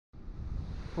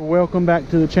Welcome back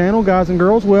to the channel, guys and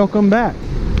girls. Welcome back.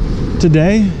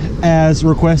 Today, as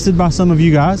requested by some of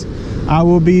you guys, I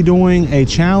will be doing a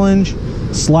challenge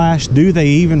slash do they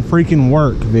even freaking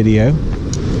work video.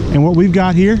 And what we've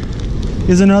got here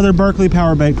is another Berkley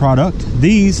power bait product.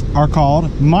 These are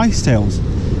called mice tails.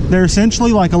 They're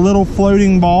essentially like a little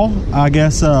floating ball, I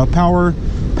guess, power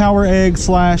egg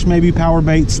slash maybe power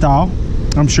bait style.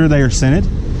 I'm sure they are scented,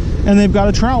 and they've got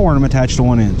a trout worm attached to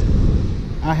one end.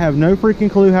 I have no freaking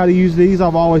clue how to use these.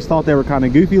 I've always thought they were kind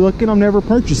of goofy looking. I've never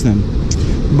purchased them,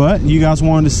 but you guys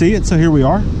wanted to see it, so here we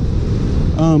are.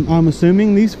 I'm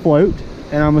assuming these float,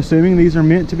 and I'm assuming these are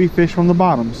meant to be fished from the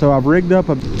bottom. So I've rigged up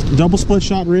a double split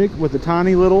shot rig with a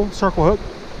tiny little circle hook,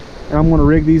 and I'm going to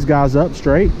rig these guys up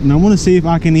straight, and I want to see if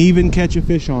I can even catch a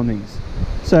fish on these.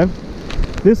 So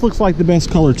this looks like the best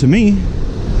color to me.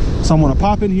 So I'm going to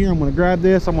pop in here, I'm going to grab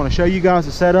this, I'm going to show you guys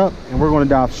the setup, and we're going to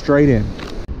dive straight in.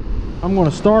 I'm going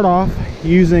to start off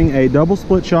using a double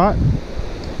split shot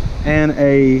and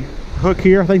a hook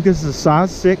here. I think this is a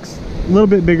size 6, a little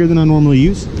bit bigger than I normally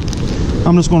use.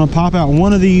 I'm just going to pop out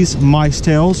one of these mice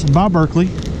tails by Berkley.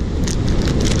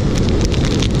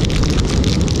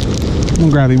 I'm going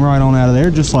to grab him right on out of there,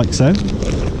 just like so.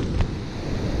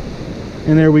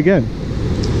 And there we go.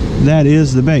 That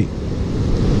is the bait.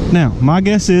 Now, my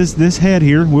guess is this head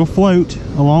here will float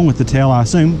along with the tail, I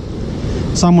assume.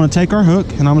 So I'm going to take our hook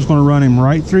and I'm just going to run him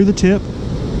right through the tip.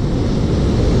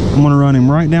 I'm going to run him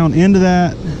right down into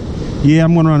that. Yeah,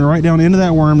 I'm going to run it right down into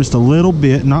that worm just a little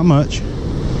bit, not much.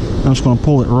 I'm just going to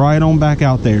pull it right on back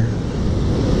out there.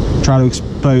 Try to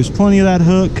expose plenty of that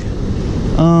hook.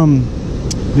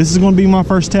 This is going to be my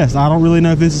first test. I don't really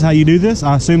know if this is how you do this.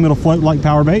 I assume it'll float like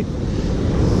power bait.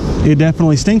 It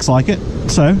definitely stinks like it.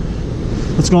 So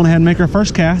let's go ahead and make our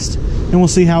first cast and we'll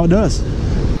see how it does.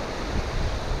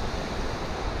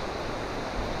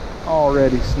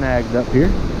 Already snagged up here.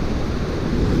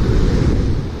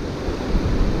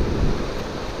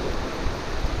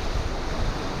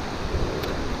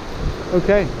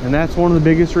 Okay, and that's one of the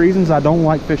biggest reasons I don't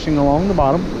like fishing along the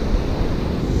bottom.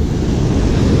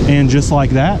 And just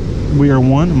like that, we are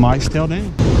one mice tail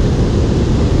down.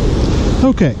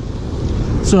 Okay,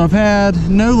 so I've had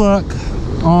no luck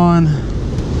on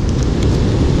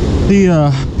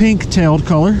the pink-tailed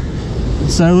color.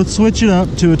 So let's switch it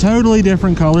up to a totally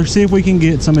different color, see if we can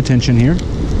get some attention here.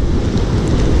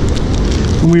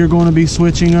 We are going to be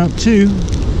switching up to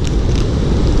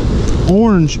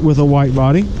orange with a white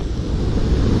body.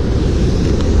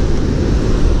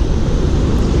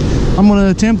 I'm going to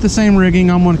attempt the same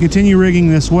rigging. I'm going to continue rigging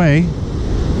this way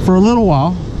for a little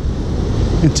while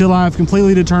until I've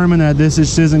completely determined that this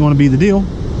just isn't going to be the deal.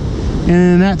 And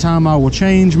in that time I will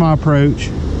change my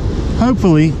approach,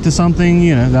 hopefully to something,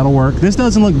 you know, that'll work. This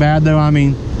doesn't look bad though. I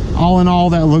mean, all in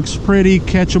all, that looks pretty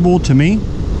catchable to me,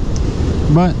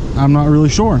 but I'm not really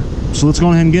sure. So let's go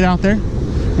ahead and get out there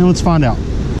and let's find out.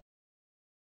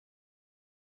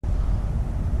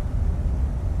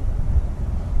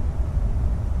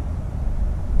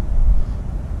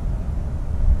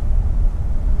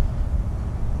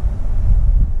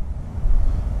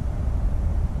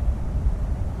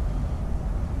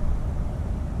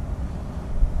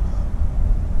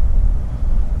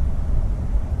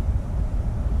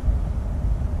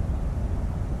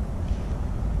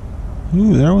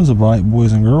 Ooh, there was a bite,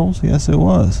 boys and girls. Yes, it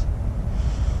was.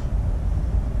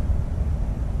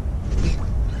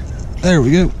 There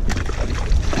we go.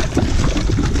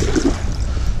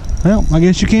 Well, I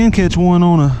guess you can catch one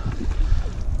on a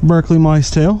Berkley mice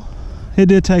tail. It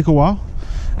did take a while,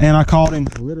 and I caught him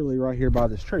literally right here by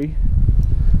this tree.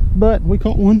 But we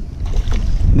caught one.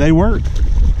 They work.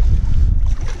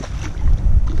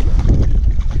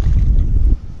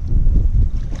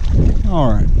 All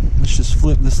right. Let's just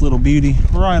flip this little beauty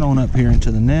right on up here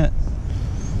into the net.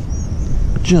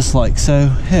 Just like so.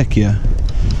 Heck yeah.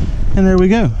 And there we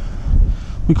go.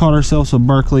 We caught ourselves a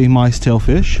Berkley mice tail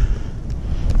fish.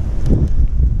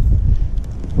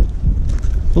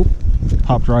 Oh,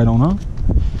 popped right on up.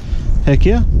 Heck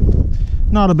yeah.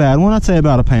 Not a bad one. I'd say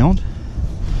about a pound.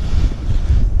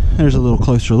 There's a little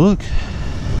closer look.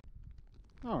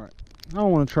 Alright. I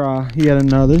want to try yet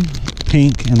another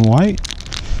pink and white.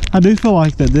 I do feel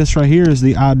like that this right here is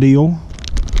the ideal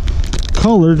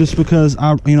color, just because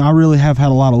I really have had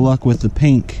a lot of luck with the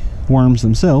pink worms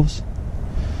themselves.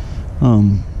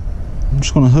 I'm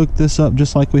just going to hook this up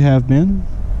just like we have been.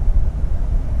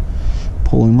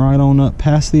 Pull him right on up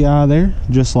past the eye there,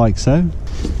 just like so.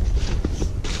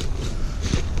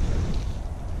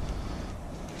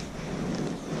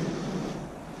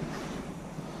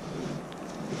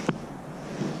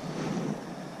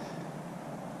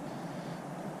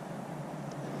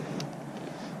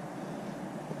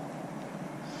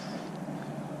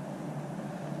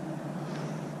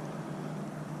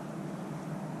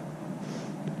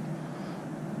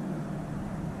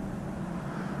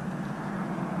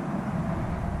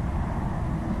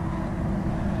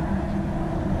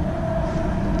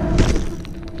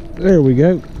 There we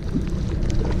go.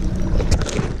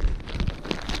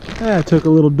 That took a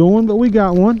little doing, but we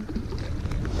got one.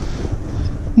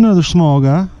 Another small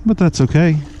guy, but that's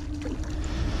okay.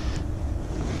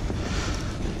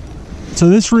 So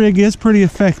this rig is pretty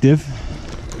effective.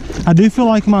 I do feel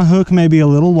like my hook may be a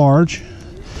little large,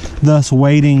 thus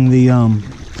weighting the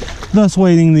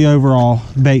overall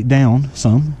bait down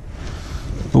some.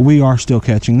 But we are still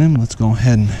catching them. Let's go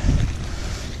ahead and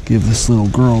give this little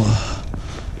girl a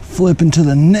flip into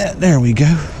the net. There we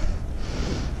go.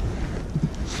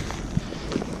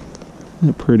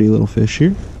 A pretty little fish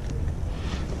here.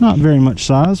 Not very much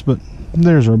size, but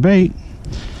there's our bait.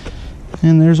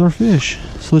 And there's our fish.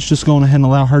 So let's just go on ahead and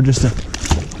allow her just to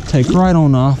take right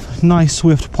on off. Nice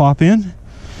swift pop in.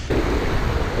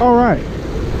 All right.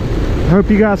 I hope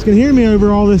you guys can hear me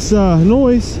over all this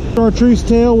noise. Our truce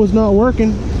tail was not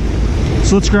working.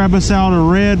 So let's grab us out a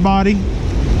red body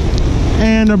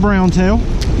and a brown tail.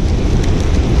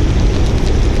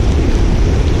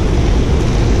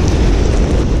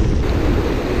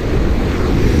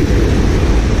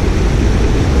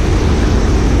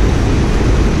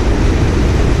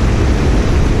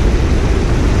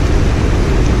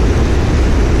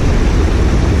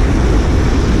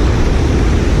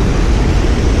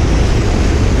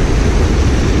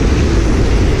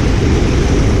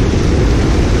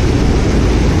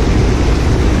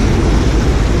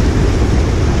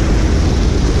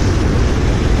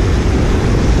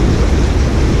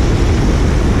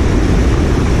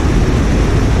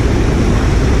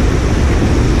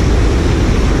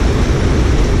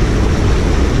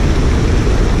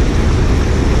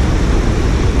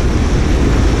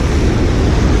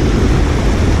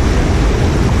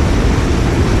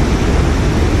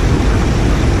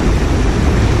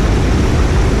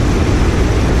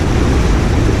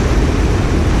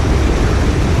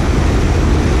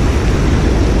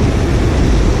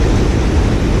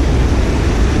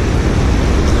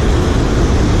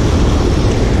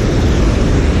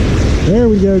 There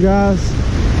we go, guys.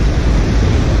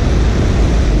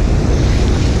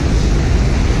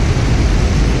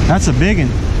 That's a big one.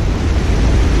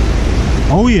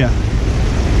 Oh yeah.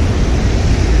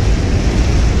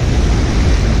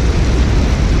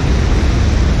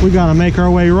 We gotta make our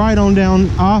way right on down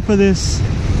off of this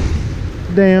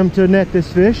dam to net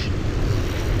this fish.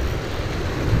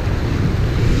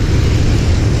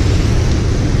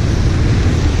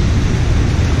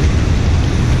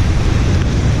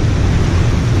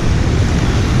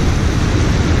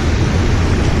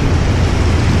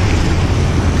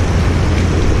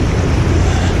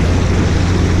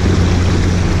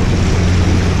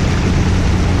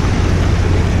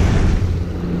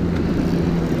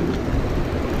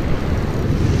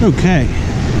 Okay,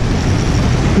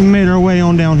 we made our way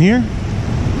on down here.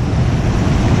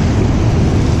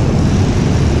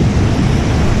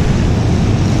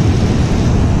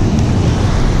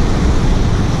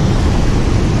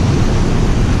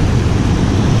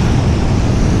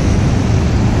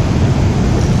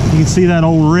 You can see that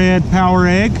old red power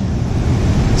egg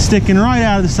sticking right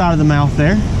out of the side of the mouth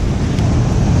there.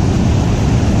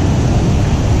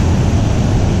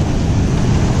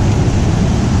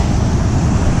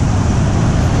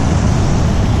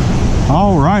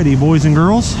 Alrighty, boys and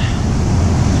girls.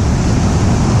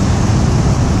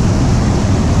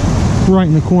 Right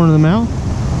in the corner of the mouth.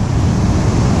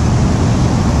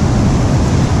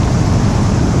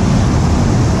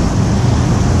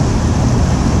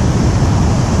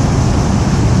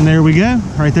 And there we go.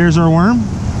 Right there's our worm.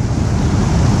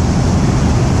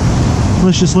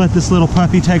 Let's just let this little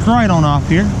puppy take right on off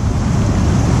here.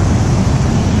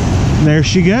 There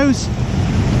she goes.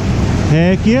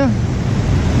 Heck yeah.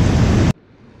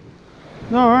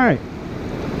 All right,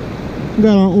 we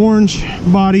got our orange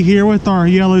body here with our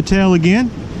yellow tail again.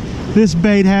 This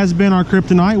bait has been our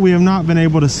kryptonite. We have not been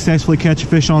able to successfully catch a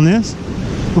fish on this.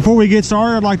 Before we get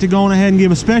started, I'd like to go on ahead and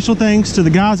give a special thanks to the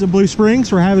guys at Blue Springs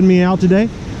for having me out today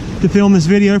to film this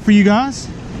video for you guys.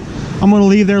 I'm going to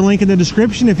leave their link in the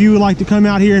description. If you would like to come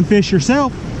out here and fish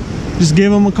yourself, just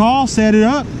give them a call, set it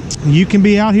up. You can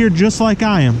be out here just like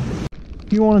I am.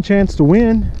 If you want a chance to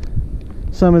win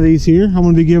some of these here, I'm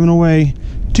going to be giving away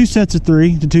 2 sets of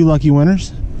 3 to 2 lucky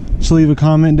winners. Just leave a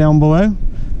comment down below.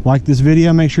 Like this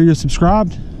video, make sure you're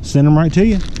subscribed. Send them right to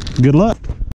you. Good luck.